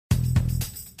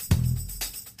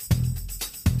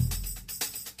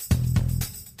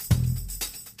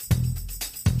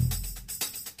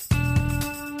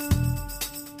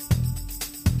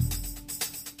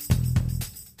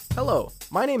Hello,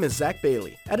 my name is Zach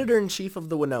Bailey, Editor-in-Chief of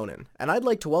The Winonan, and I'd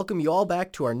like to welcome you all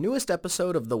back to our newest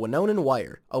episode of The Winonan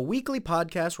Wire, a weekly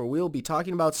podcast where we will be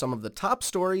talking about some of the top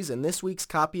stories in this week's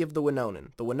copy of The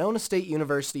Winonan, the Winona State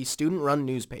University student-run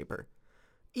newspaper.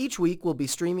 Each week we'll be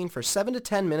streaming for 7 to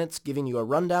 10 minutes, giving you a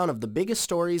rundown of the biggest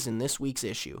stories in this week's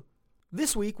issue.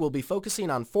 This week we'll be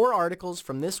focusing on 4 articles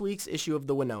from this week's issue of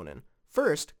The Winonan.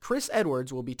 First, Chris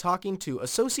Edwards will be talking to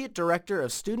Associate Director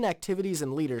of Student Activities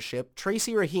and Leadership,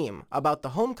 Tracy Rahim, about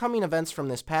the homecoming events from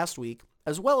this past week,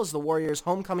 as well as the Warriors'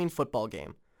 homecoming football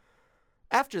game.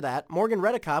 After that, Morgan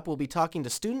Redekop will be talking to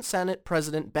Student Senate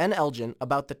President Ben Elgin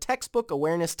about the Textbook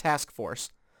Awareness Task Force,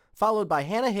 followed by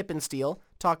Hannah Hippensteel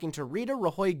talking to Rita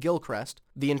Rahoy-Gilchrist,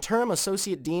 the Interim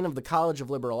Associate Dean of the College of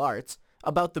Liberal Arts,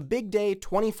 about the Big Day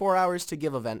 24 Hours to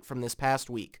Give event from this past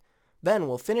week. Then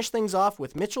we'll finish things off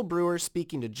with Mitchell Brewer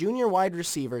speaking to junior wide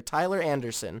receiver Tyler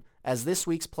Anderson as this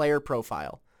week's player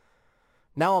profile.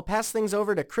 Now I'll pass things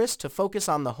over to Chris to focus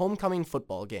on the homecoming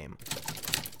football game.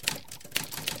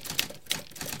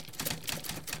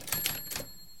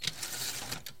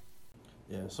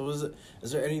 Yeah, so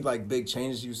is there any big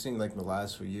changes you've seen in the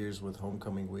last few years with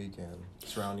homecoming week and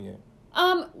surrounding it?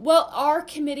 Well, our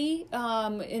committee,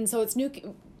 and so it's new.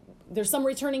 There's some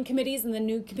returning committees and then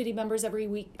new committee members every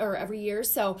week or every year.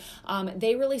 So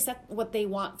they really set what they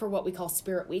want for what we call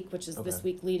Spirit Week, which is this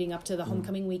week leading up to the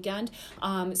homecoming weekend.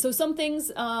 So some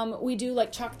things we do,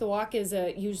 like Chalk the Walk, is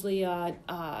usually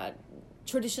a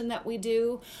tradition that we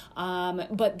do,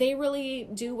 but they really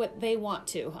do what they want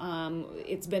to.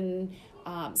 It's been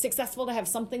successful to have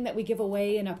something that we give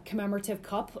away in a commemorative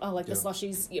cup, the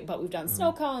slushies, but we've done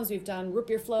snow cones, we've done root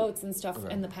beer floats and stuff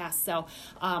in the past. So,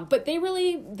 but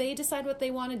they decide what they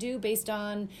want to do based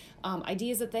on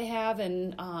ideas that they have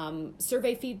and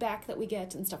survey feedback that we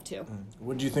get and stuff too.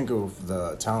 What do you think of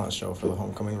the talent show for the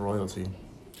homecoming royalty?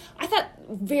 I thought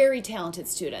very talented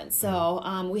students.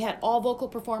 So we had all vocal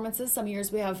performances. Some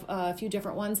years we have a few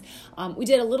different ones. We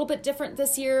did a little bit different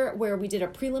this year where we did a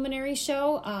preliminary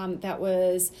show that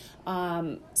was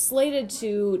slated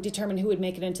to determine who would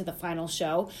make it into the final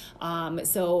show.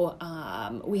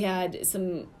 So we had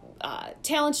some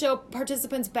talent show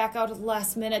participants back out at the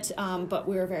last minute, but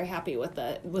we were very happy with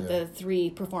the 3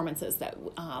 performances that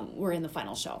were in the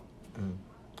final show.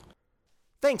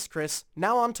 Thanks, Chris.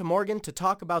 Now on to Morgan to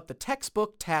talk about the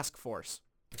Textbook Task Force.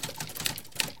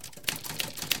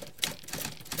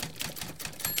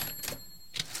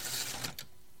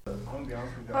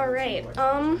 All right.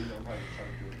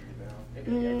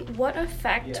 What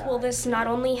effect will this not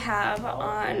only have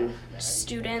on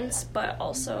students, but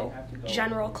also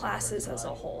general classes as a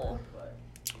whole?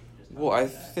 Well, I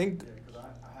think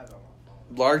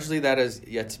largely that is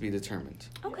yet to be determined.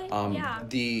 Okay,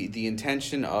 The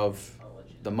intention of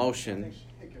the motion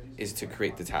is to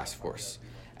create the task force.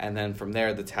 And then from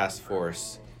there, the task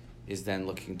force is then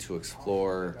looking to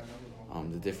explore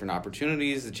the different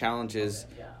opportunities, the challenges,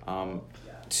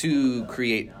 to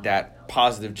create that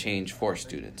positive change for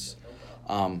students.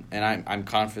 And I'm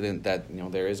confident that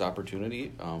there is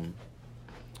opportunity,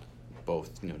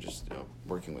 both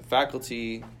working with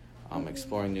faculty,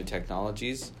 exploring new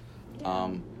technologies.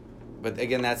 But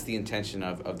again, that's the intention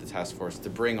of the task force,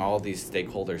 to bring all these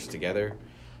stakeholders together,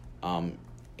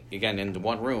 again, into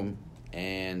one room,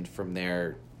 and from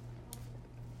there,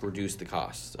 reduce the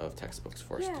cost of textbooks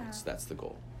for students. That's the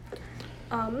goal.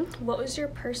 What was your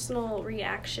personal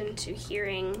reaction to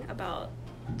hearing about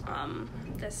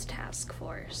this task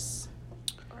force?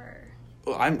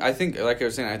 Well, I think, like I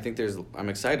was saying, I'm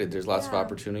excited. There's lots of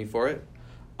opportunity for it.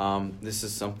 This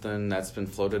is something that's been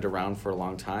floated around for a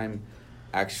long time.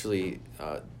 Actually,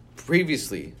 previous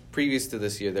to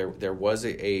this year, there was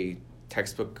a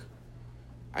textbook.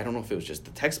 I don't know if it was just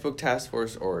the textbook task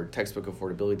force or textbook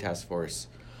affordability task force.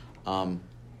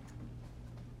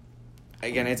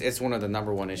 Again, it's one of the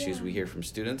number one issues we hear from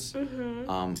students.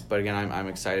 But again, I'm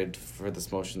excited for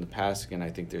this motion to pass. Again, I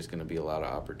think there's going to be a lot of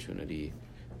opportunity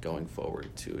going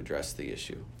forward to address the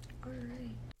issue. All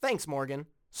right. Thanks, Morgan.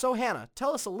 So Hannah,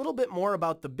 tell us a little bit more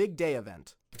about the Big Day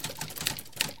event.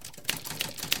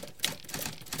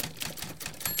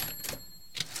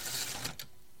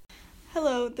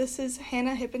 Hello, this is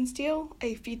Hannah Hippensteel,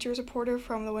 a features reporter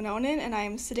from the Winonan, and I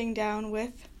am sitting down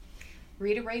with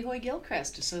Rita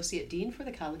Rahoy-Gilchrist, Associate Dean for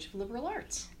the College of Liberal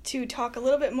Arts, to talk a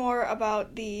little bit more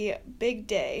about the Big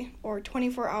Day, or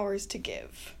 24 Hours to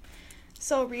Give.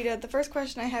 So Rita, the first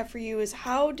question I have for you is,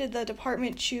 how did the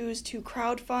department choose to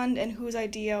crowdfund, and whose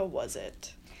idea was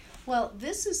it? Well,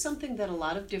 this is something that a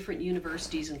lot of different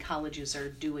universities and colleges are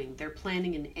doing. They're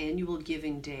planning an annual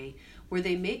giving day where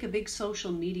they make a big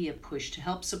social media push to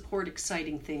help support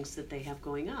exciting things that they have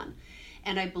going on.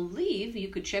 And I believe you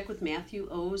could check with Matthew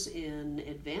O's in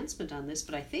advancement on this,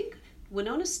 but I think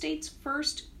Winona State's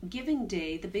first giving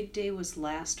day, the big day, was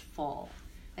last fall.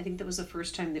 I think that was the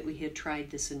first time that we had tried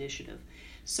this initiative.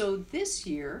 So this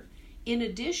year, in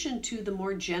addition to the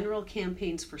more general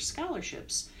campaigns for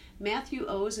scholarships, Matthew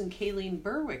O's and Kayleen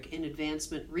Berwick in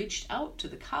advancement reached out to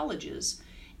the colleges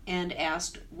and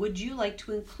asked, would you like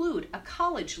to include a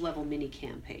college level mini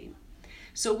campaign?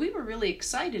 So we were really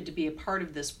excited to be a part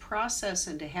of this process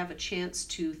and to have a chance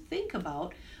to think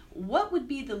about what would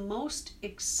be the most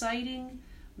exciting,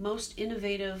 most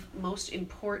innovative, most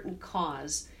important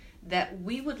cause that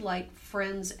we would like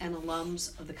friends and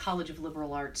alums of the College of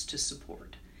Liberal Arts to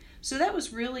support. So that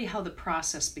was really how the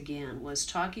process began, was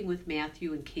talking with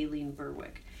Matthew and Kayleen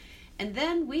Berwick. And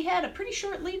then we had a pretty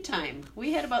short lead time.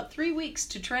 We had about 3 weeks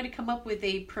to try to come up with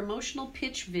a promotional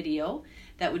pitch video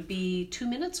that would be 2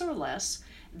 minutes or less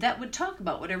that would talk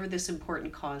about whatever this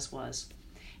important cause was.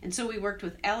 And so we worked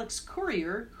with Alex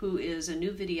Courier, who is a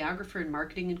new videographer in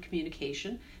marketing and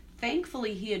communication.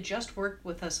 Thankfully, he had just worked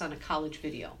with us on a college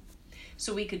video.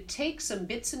 So we could take some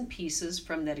bits and pieces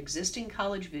from that existing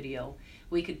college video.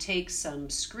 We could take some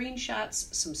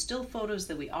screenshots, some still photos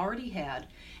that we already had,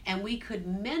 and we could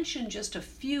mention just a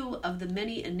few of the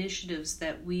many initiatives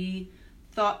that we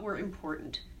thought were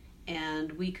important.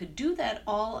 And we could do that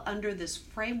all under this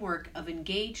framework of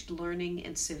engaged learning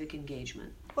and civic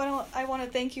engagement. Well, I want to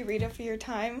thank you, Rita, for your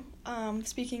time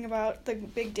speaking about the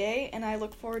big day, and I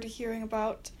look forward to hearing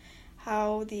about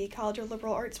how the College of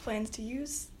Liberal Arts plans to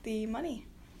use the money.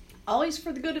 Always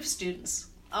for the good of students.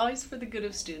 Always for the good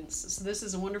of students. So this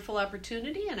is a wonderful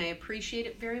opportunity, and I appreciate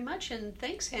it very much. And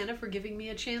thanks, Hannah, for giving me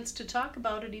a chance to talk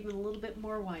about it even a little bit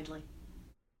more widely.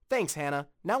 Thanks, Hannah.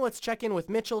 Now let's check in with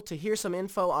Mitchell to hear some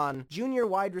info on junior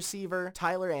wide receiver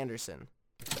Tyler Anderson.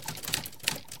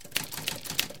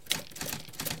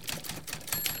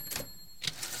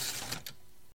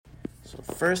 So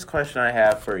first question I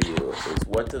have for you is,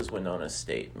 what does Winona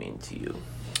State mean to you?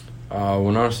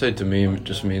 Winona State to me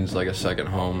just means like a second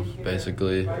home,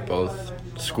 basically, both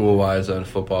school-wise and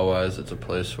football-wise. It's a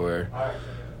place where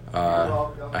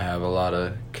I have a lot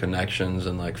of connections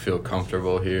and like feel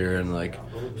comfortable here and like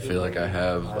feel like I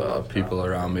have people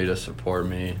around me to support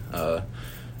me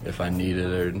if I need it,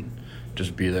 or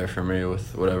just be there for me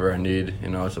with whatever I need. You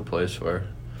know, it's a place where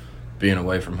being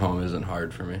away from home isn't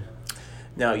hard for me.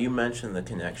 Now, you mentioned the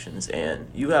connections,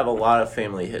 and you have a lot of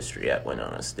family history at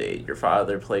Winona State. Your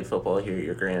father played football here,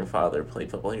 your grandfather played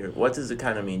football here. What does it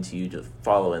kind of mean to you to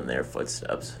follow in their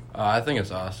footsteps? I think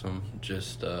it's awesome,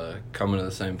 just coming to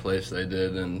the same place they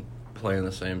did and playing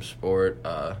the same sport.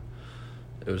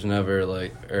 It was never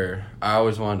I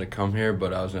always wanted to come here,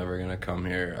 but I was never going to come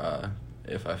here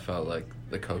if I felt like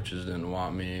the coaches didn't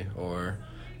want me, or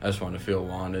I just wanted to feel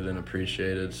wanted and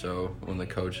appreciated. So when the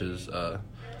coaches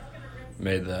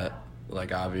made that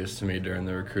like obvious to me during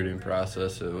the recruiting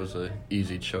process, it was an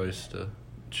easy choice to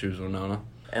choose Winona.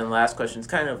 And last question, it's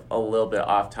kind of a little bit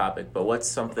off topic, but what's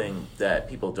something that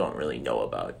people don't really know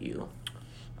about you?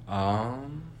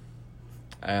 Some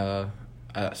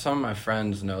of my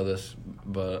friends know this,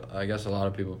 but I guess a lot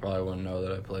of people probably wouldn't know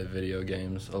that I play video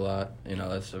games a lot. You know,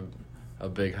 that's a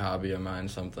big hobby of mine,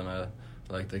 something I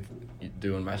like to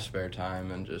do in my spare time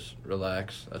and just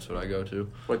relax. That's what I go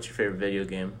to. What's your favorite video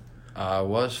game?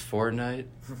 Was Fortnite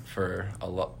for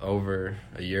over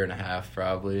a year and a half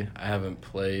probably. I haven't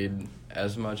played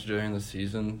as much during the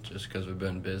season just because we've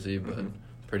been busy, but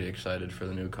pretty excited for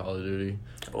the new Call of Duty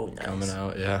coming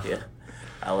out. Yeah.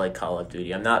 I like Call of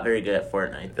Duty. I'm not very good at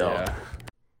Fortnite, though. Yeah.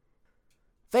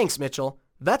 Thanks, Mitchell.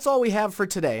 That's all we have for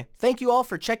today. Thank you all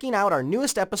for checking out our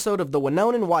newest episode of the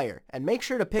Winonan Wire, and make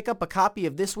sure to pick up a copy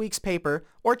of this week's paper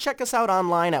or check us out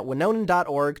online at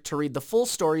winonan.org to read the full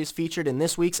stories featured in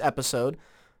this week's episode,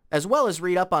 as well as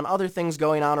read up on other things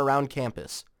going on around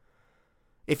campus.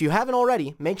 If you haven't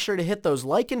already, make sure to hit those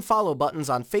like and follow buttons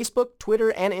on Facebook,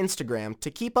 Twitter, and Instagram to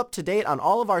keep up to date on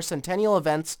all of our Centennial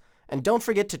events, and don't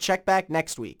forget to check back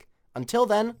next week. Until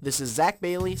then, this is Zach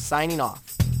Bailey signing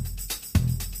off.